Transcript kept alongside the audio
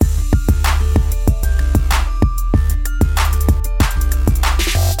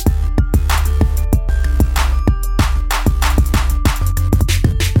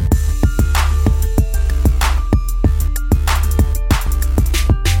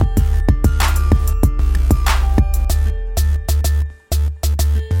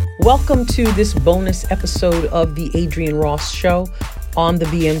Welcome to this bonus episode of the Adrienne Ross Show on the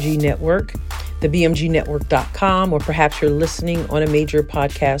BMG Network, the BMGnetwork.com, or perhaps you're listening on a major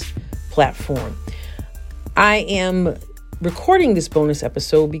podcast platform. I am recording this bonus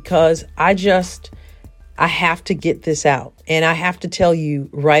episode because I have to get this out. And I have to tell you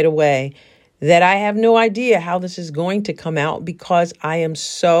right away that I have no idea how this is going to come out because I am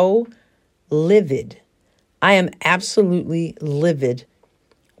so livid. I am absolutely livid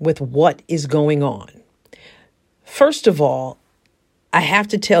with what is going on. First of all, I have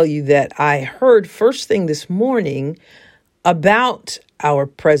to tell you that I heard first thing this morning about our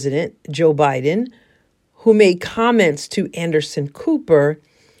president, Joe Biden, who made comments to Anderson Cooper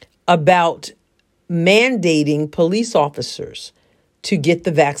about mandating police officers to get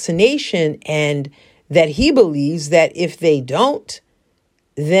the vaccination, and that he believes that if they don't,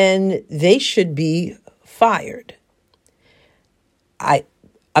 then they should be fired. I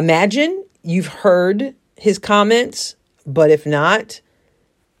imagine you've heard his comments, but if not,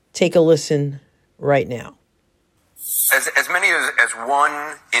 take a listen right now. As many as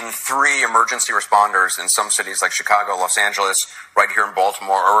 1 in 3 emergency responders in some cities like Chicago, Los Angeles, right here in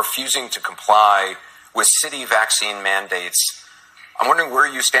Baltimore, are refusing to comply with city vaccine mandates. I'm wondering where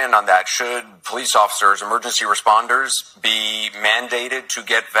you stand on that. Should police officers, emergency responders, be mandated to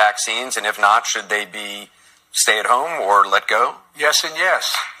get vaccines? And if not, should they be stay at home or let go? Yes and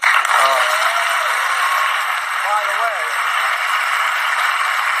yes.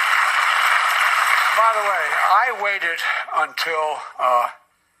 By the way, I waited until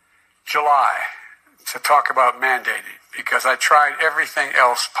July to talk about mandating because I tried everything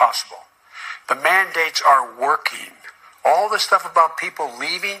else possible. The mandates are working. All the stuff about people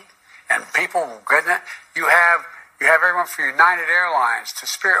leaving and people getting it, you have everyone from United Airlines to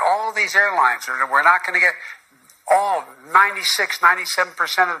Spirit, all these airlines, we're not going to get all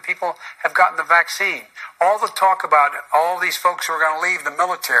 97% of the people have gotten the vaccine. All the talk about all these folks who are going to leave the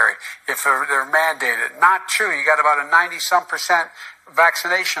military if they're mandated. Not true. You got about a 90-some%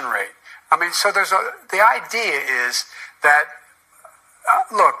 vaccination rate. I mean, so the idea is that,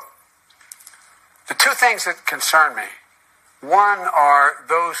 look, the two things that concern me, one are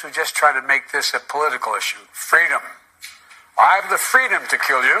those who just try to make this a political issue. Freedom. I have the freedom to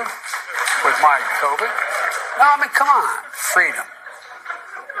kill you with my COVID. No, I mean, come on. Freedom.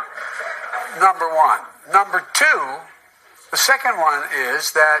 Number one. Number two, the second one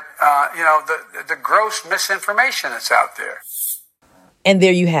is that, the gross misinformation that's out there. And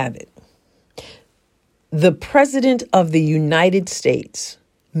there you have it. The President of the United States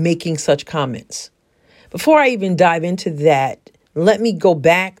making such comments. Before I even dive into that, let me go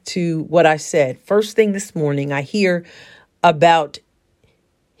back to what I said. First thing this morning, I hear about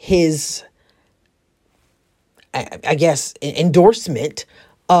his, I guess, endorsement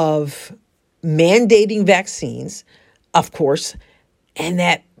of mandating vaccines, of course, and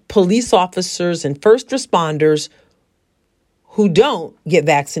that police officers and first responders who don't get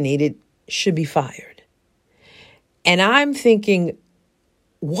vaccinated should be fired. And I'm thinking,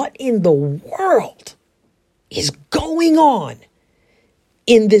 what in the world is going on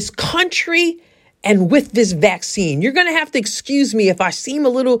in this country and with this vaccine? You're going to have to excuse me if I seem a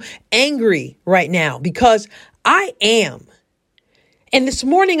little angry right now, because I am. And this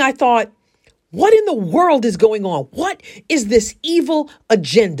morning I thought, what in the world is going on? What is this evil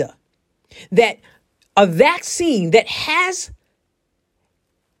agenda that a vaccine that has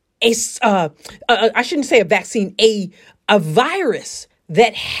I shouldn't say a vaccine, a virus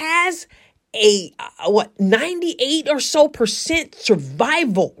that has a 98 or so %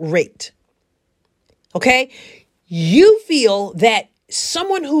 survival rate. Okay. You feel that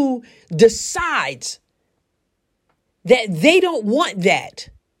someone who decides that they don't want that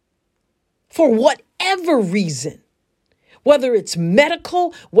for whatever reason, whether it's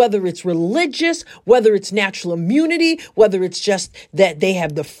medical, whether it's religious, whether it's natural immunity, whether it's just that they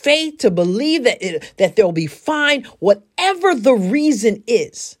have the faith to believe that they'll be fine, whatever the reason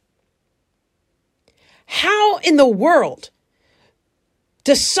is. How in the world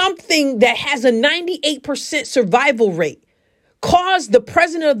does something that has a 98% survival rate cause the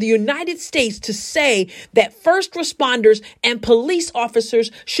President of the United States to say that first responders and police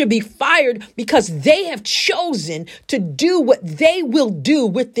officers should be fired because they have chosen to do what they will do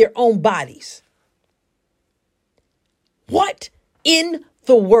with their own bodies? What in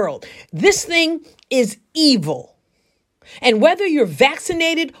the world? This thing is evil. And whether you're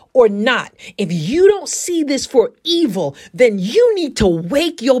vaccinated or not, if you don't see this for evil, then you need to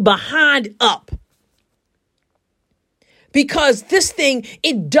wake your behind up. Because this thing,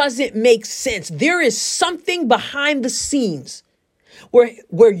 it doesn't make sense. There is something behind the scenes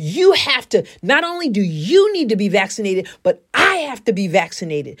where you have to, not only do you need to be vaccinated, but I have to be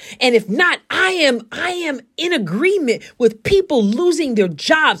vaccinated. And if not, I am in agreement with people losing their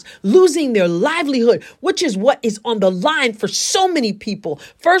jobs, losing their livelihood, which is what is on the line for so many people.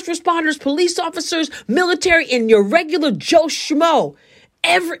 First responders, police officers, military, and your regular Joe Schmo.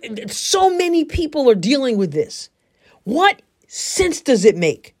 So many people are dealing with this. What sense does it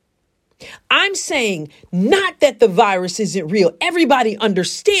make? I'm saying not that the virus isn't real. Everybody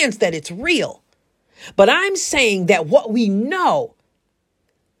understands that it's real. But I'm saying that what we know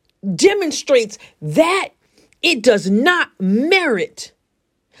demonstrates that it does not merit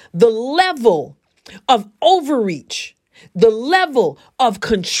the level of overreach, the level of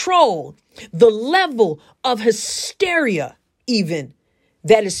control, the level of hysteria even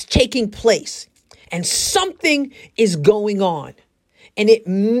that is taking place. And something is going on. And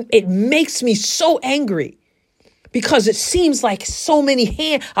it makes me so angry because it seems like so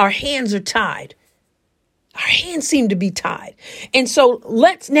many our hands are tied. Our hands seem to be tied. And so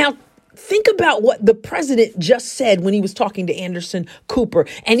let's now think about what the president just said when he was talking to Anderson Cooper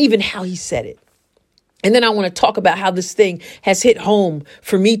and even how he said it. And then I want to talk about how this thing has hit home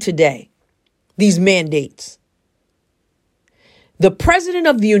for me today, these mandates. The president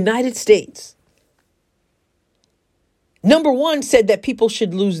of the United States, number one, said that people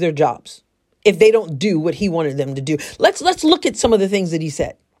should lose their jobs if they don't do what he wanted them to do. Let's look at some of the things that he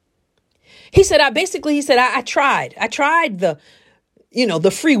said. He said, I tried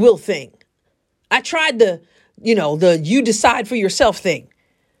the free will thing. I tried the you decide for yourself thing.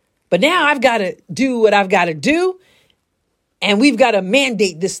 But now I've got to do what I've got to do. And we've got to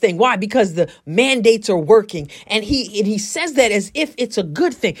mandate this thing. Why? Because the mandates are working. And he says that as if it's a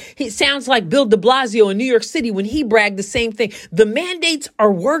good thing. It sounds like Bill de Blasio in New York City when he bragged the same thing. The mandates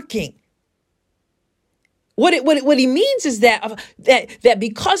are working. What he means is that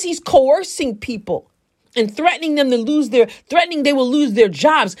because he's coercing people and threatening them they will lose their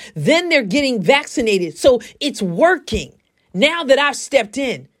jobs, then they're getting vaccinated. So it's working. Now that I've stepped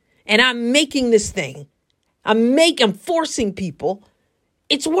in and I'm making this thing, I'm forcing people.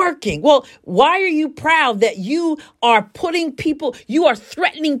 It's working. Well, why are you proud that you are you are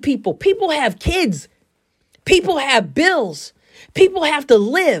threatening people? People have kids. People have bills. People have to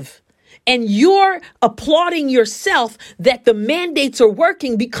live. And you're applauding yourself that the mandates are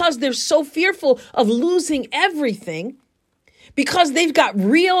working because they're so fearful of losing everything, because they've got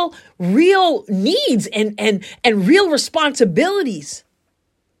real needs and real responsibilities.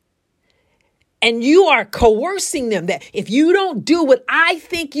 And you are coercing them that if you don't do what I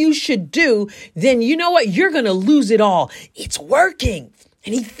think you should do, then you know what? You're going to lose it all. It's working.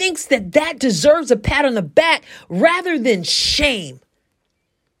 And he thinks that deserves a pat on the back rather than shame.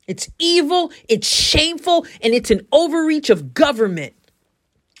 It's evil, it's shameful, and it's an overreach of government.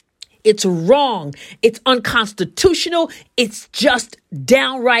 It's wrong. It's unconstitutional. It's just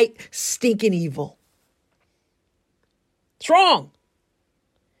downright stinking evil. It's wrong.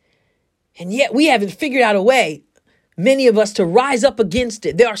 And yet we haven't figured out a way, many of us, to rise up against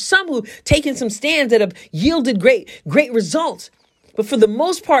it. There are some who've taken some stands that have yielded great results. But for the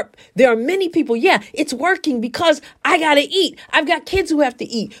most part, there are many people, it's working because I got to eat. I've got kids who have to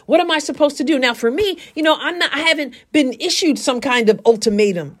eat. What am I supposed to do? Now, for me, I haven't been issued some kind of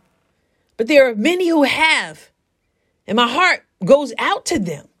ultimatum. But there are many who have. And my heart goes out to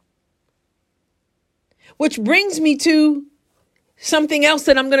them. Which brings me to something else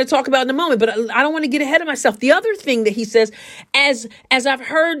that I'm going to talk about in a moment, but I don't want to get ahead of myself. The other thing that he says, as I've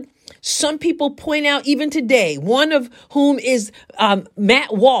heard some people point out even today, one of whom is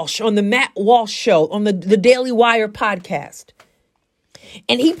Matt Walsh on the Matt Walsh Show on the Daily Wire podcast.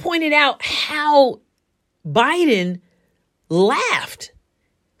 And he pointed out how Biden laughed,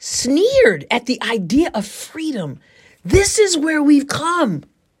 sneered at the idea of freedom. This is where we've come.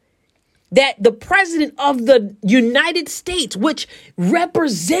 That the president of the United States, which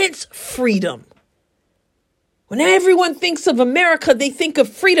represents freedom. When everyone thinks of America, they think of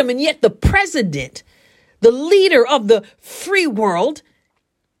freedom. And yet the president, the leader of the free world,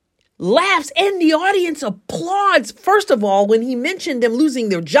 laughs and the audience applauds. First of all, when he mentioned them losing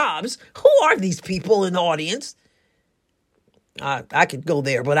their jobs. Who are these people in the audience? I could go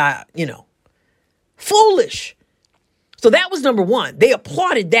there, but foolish. So that was number one. They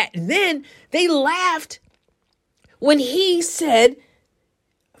applauded that. And then they laughed when he said,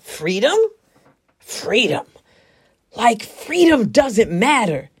 freedom? Freedom. Like freedom doesn't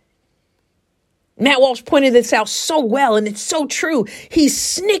matter. Matt Walsh pointed this out so well, and it's so true. He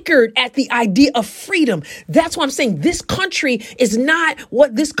snickered at the idea of freedom. That's why I'm saying this country is not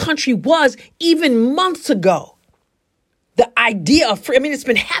what this country was even months ago. The idea of free, it's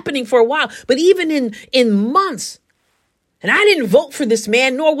been happening for a while, but even in months. And I didn't vote for this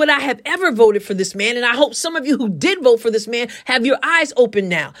man, nor would I have ever voted for this man. And I hope some of you who did vote for this man have your eyes open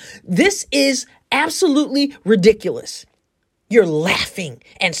now. This is absolutely ridiculous. You're laughing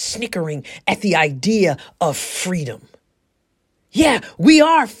and snickering at the idea of freedom. Yeah, we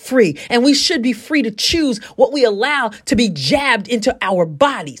are free, and we should be free to choose what we allow to be jabbed into our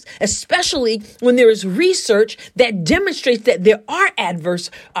bodies, especially when there is research that demonstrates that there are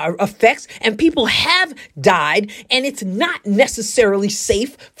adverse effects and people have died, and it's not necessarily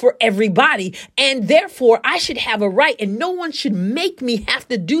safe for everybody. And therefore, I should have a right, and no one should make me have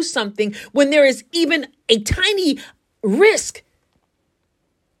to do something when there is even a tiny risk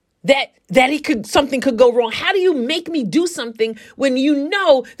that something could go wrong. How do you make me do something when you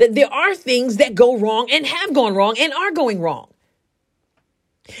know that there are things that go wrong and have gone wrong and are going wrong?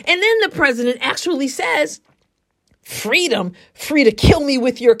 And then the president actually says, freedom, free to kill me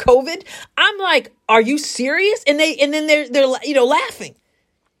with your COVID. I'm like, are you serious? And then they're laughing.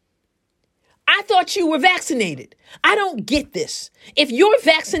 I thought you were vaccinated. I don't get this. If your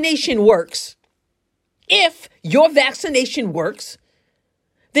vaccination works,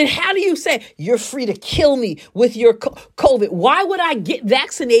 then how do you say you're free to kill me with your COVID? Why would I get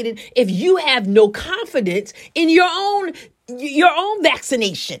vaccinated if you have no confidence in your own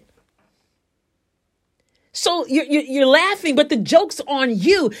vaccination? So you're laughing, but the joke's on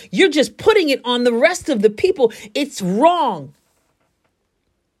you. You're just putting it on the rest of the people. It's wrong.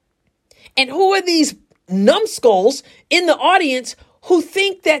 And who are these numbskulls in the audience who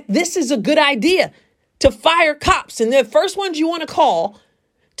think that this is a good idea to fire cops? And the first ones you want to call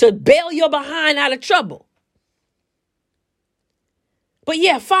to bail your behind out of trouble. But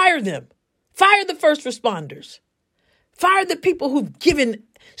yeah, fire them. Fire the first responders. Fire the people who've given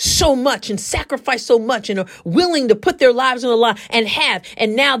so much and sacrificed so much and are willing to put their lives on the line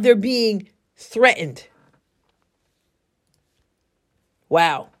and now they're being threatened.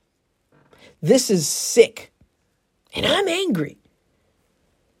 Wow. This is sick. And I'm angry.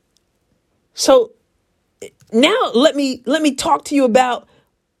 So now let me talk to you about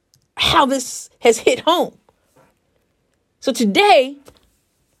how this has hit home. So today,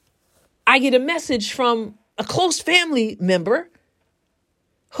 I get a message from a close family member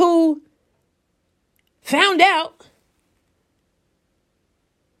who found out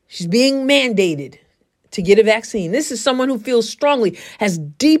she's being mandated to get a vaccine. This is someone who feels strongly, has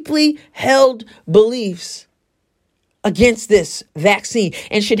deeply held beliefs against this vaccine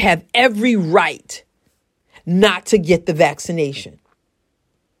and should have every right not to get the vaccination.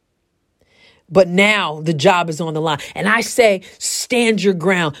 But now the job is on the line. And I say, stand your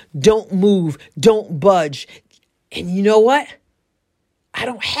ground. Don't move. Don't budge. And you know what? I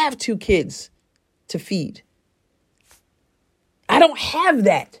don't have 2 kids to feed. I don't have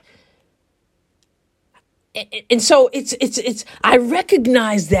that. And so it's I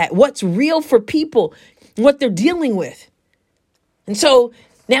recognize that what's real for people, what they're dealing with. And so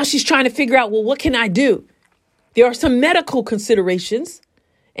now she's trying to figure out, well, what can I do? There are some medical considerations.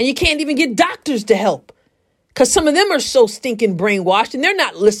 And you can't even get doctors to help because some of them are so stinking brainwashed and they're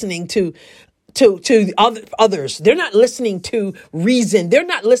not listening to others. They're not listening to reason. They're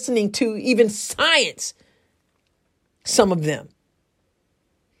not listening to even science. Some of them.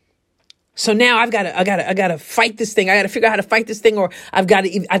 So now I gotta fight this thing. I gotta figure out how to fight this thing, or I've got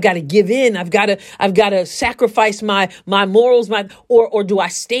to give in. I've got to sacrifice my morals, or do I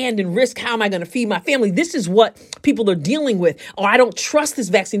stand and risk? How am I going to feed my family? This is what people are dealing with. Or I don't trust this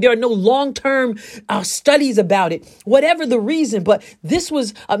vaccine. There are no long-term studies about it, whatever the reason. But this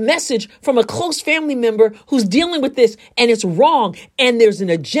was a message from a close family member who's dealing with this, and it's wrong. And there's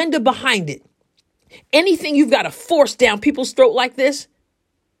an agenda behind it. Anything you've got to force down people's throat like this,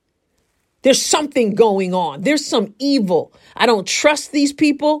 there's something going on. There's some evil. I don't trust these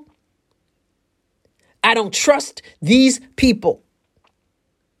people. I don't trust these people.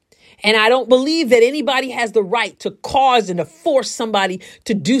 And I don't believe that anybody has the right to cause and to force somebody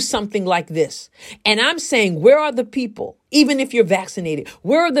to do something like this. And I'm saying, where are the people, even if you're vaccinated,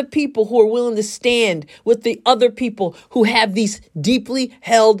 where are the people who are willing to stand with the other people who have these deeply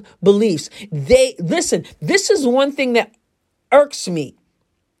held beliefs? Listen, this is one thing that irks me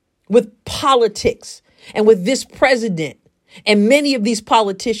with politics and with this president and many of these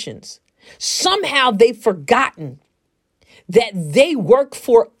politicians. Somehow they've forgotten that they work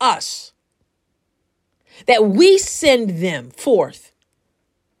for us, that we send them forth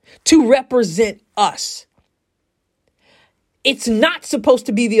to represent us. It's not supposed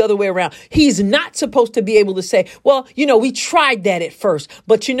to be the other way around. He's not supposed to be able to say, well, we tried that at first,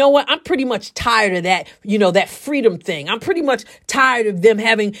 but you know what? I'm pretty much tired of that, that freedom thing. I'm pretty much tired of them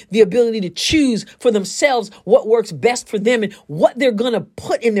having the ability to choose for themselves what works best for them and what they're going to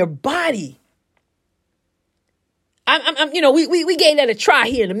put in their body. We gave that a try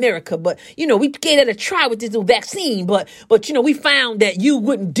here in America, but, we gave that a try with this little vaccine, but, we found that you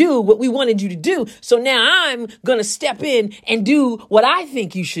wouldn't do what we wanted you to do. So now I'm going to step in and do what I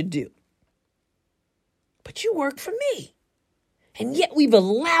think you should do. But you work for me. And yet we've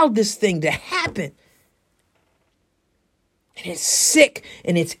allowed this thing to happen. And it's sick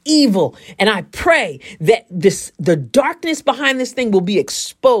and it's evil. And I pray that the darkness behind this thing will be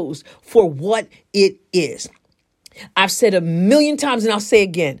exposed for what it is. I've said 1,000,000 times and I'll say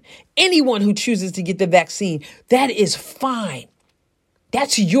again, anyone who chooses to get the vaccine, that is fine.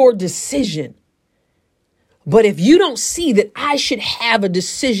 That's your decision. But if you don't see that I should have a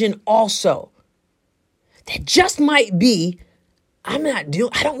decision also, that just might be, I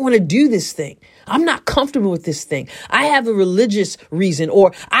don't want to do this thing. I'm not comfortable with this thing. I have a religious reason,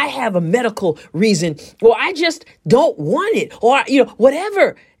 or I have a medical reason, or I just don't want it, or,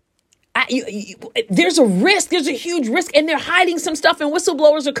 whatever. There's a risk. There's a huge risk. And they're hiding some stuff, and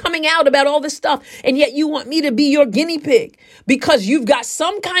whistleblowers are coming out about all this stuff. And yet you want me to be your guinea pig because you've got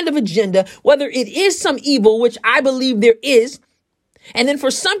some kind of agenda, whether it is some evil, which I believe there is. And then for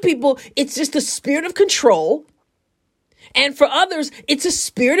some people, it's just a spirit of control. And for others, it's a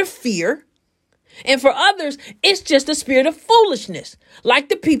spirit of fear. And for others, it's just a spirit of foolishness, like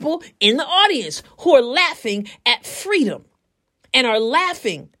the people in the audience who are laughing at freedom and are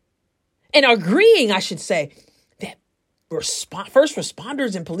laughing and agreeing, I should say, that first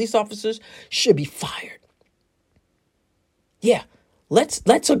responders and police officers should be fired. Yeah,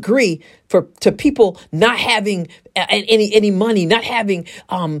 let's agree to people not having any money, not having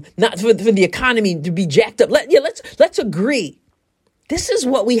not for the economy to be jacked up. Let's agree. This is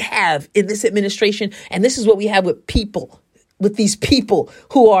what we have in this administration, and this is what we have with these people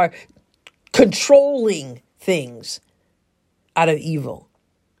who are controlling things out of evil.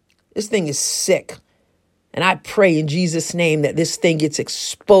 This thing is sick. And I pray in Jesus' name that this thing gets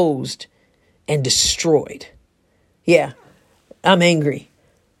exposed and destroyed. Yeah, I'm angry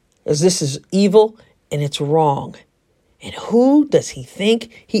because this is evil and it's wrong. And who does he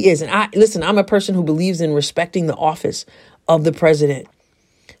think he is? And I'm a person who believes in respecting the office of the president.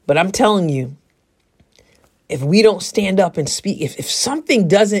 But I'm telling you, if we don't stand up and speak, if something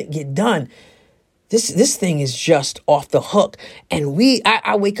doesn't get done, This thing is just off the hook. And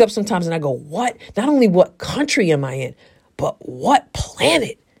I wake up sometimes and I go, what? Not only what country am I in, but what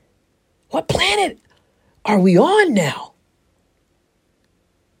planet? What planet are we on now?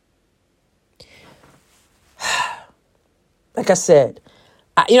 Like I said,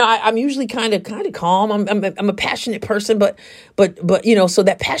 I'm usually kind of calm. I'm a passionate person, but so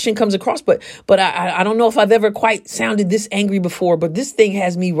that passion comes across. But I don't know if I've ever quite sounded this angry before. But this thing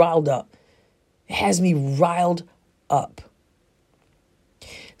has me riled up. Has me riled up.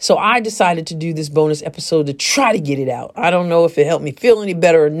 So I decided to do this bonus episode to try to get it out. I don't know if it helped me feel any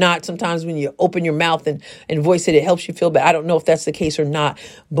better or not. Sometimes when you open your mouth and voice it helps you feel better. I don't know if that's the case or not.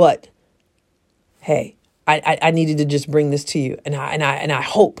 But hey, I needed to just bring this to you. And I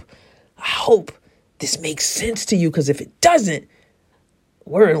hope this makes sense to you, because if it doesn't,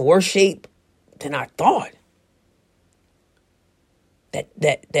 we're in worse shape than I thought.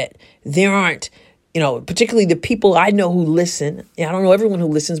 That there aren't, particularly the people I know who listen. I don't know everyone who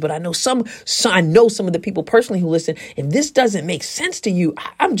listens, but I know some of the people personally who listen. If this doesn't make sense to you,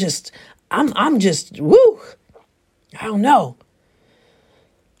 I'm just, woo. I don't know.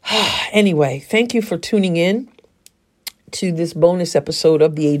 Anyway, thank you for tuning in to this bonus episode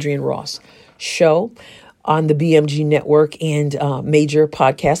of the Adrienne Ross Show on the BMG Network and major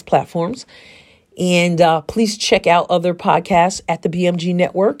podcast platforms. And please check out other podcasts at the BMG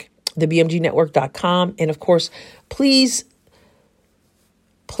Network, thebmgnetwork.com. And of course, please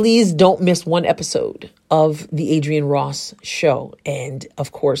don't miss one episode of the Adrienne Ross Show. And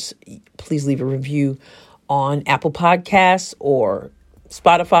of course, please leave a review on Apple Podcasts or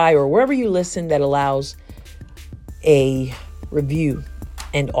Spotify or wherever you listen that allows a review,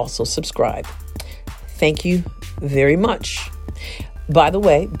 and also subscribe. Thank you very much. By the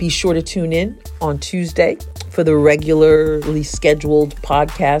way, be sure to tune in on Tuesday for the regularly scheduled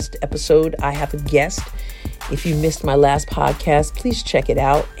podcast episode. I have a guest. If you missed my last podcast, please check it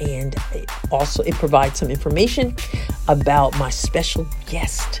out. And it provides some information about my special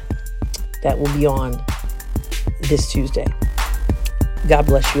guest that will be on this Tuesday. God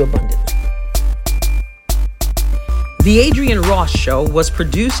bless you abundantly. The Adrienne Ross Show was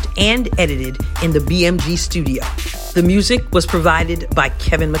produced and edited in the BMG studio. The music was provided by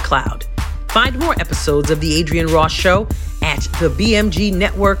Kevin MacLeod. Find more episodes of The Adrienne Ross Show at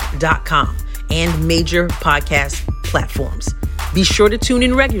thebmgnetwork.com and major podcast platforms. Be sure to tune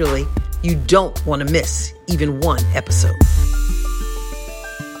in regularly. You don't want to miss even one episode.